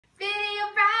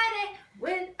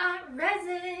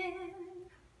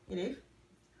Hey, Dave.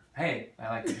 Hey, I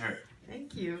like your shirt.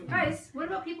 Thank you. Guys, what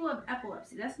about people with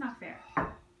epilepsy? That's not fair.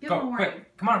 Give Go, them a warning.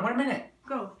 quick. Come on, 1 minute.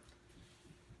 Go.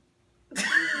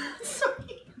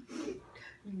 Sorry.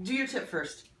 Do your tip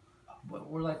first.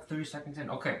 We're like 30 seconds in.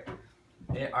 Okay.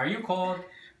 Are you cold?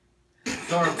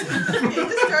 Or...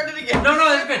 Just start it again. No,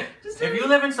 that's good. If you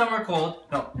live in somewhere cold,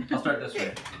 no, I'll start this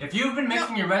way. If you've been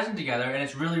mixing your resin together and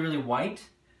it's really, really white,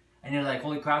 and you're like,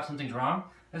 holy crap, something's wrong,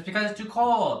 that's because it's too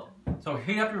cold. So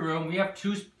heat up your room. We have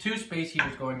two space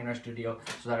heaters going in our studio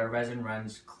so that our resin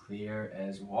runs clear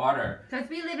as water. Because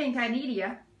we live in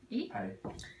Canada. Hi.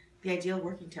 The ideal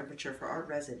working temperature for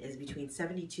ArtResin is between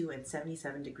 72 and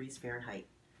 77 degrees Fahrenheit.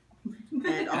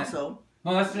 And also...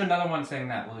 No, let's do another one saying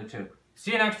that. We'll do two.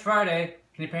 See you next Friday.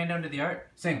 Can you pan down to the art?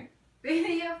 Sing.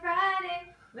 Video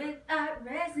Friday with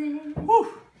ArtResin.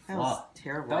 Woo! That was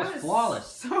terrible. That was flawless.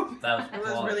 So That was It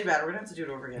flawless. was really bad. We're going to have to do it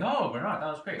over again. No, we're not. That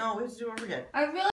was great. No, we have to do it over again. I really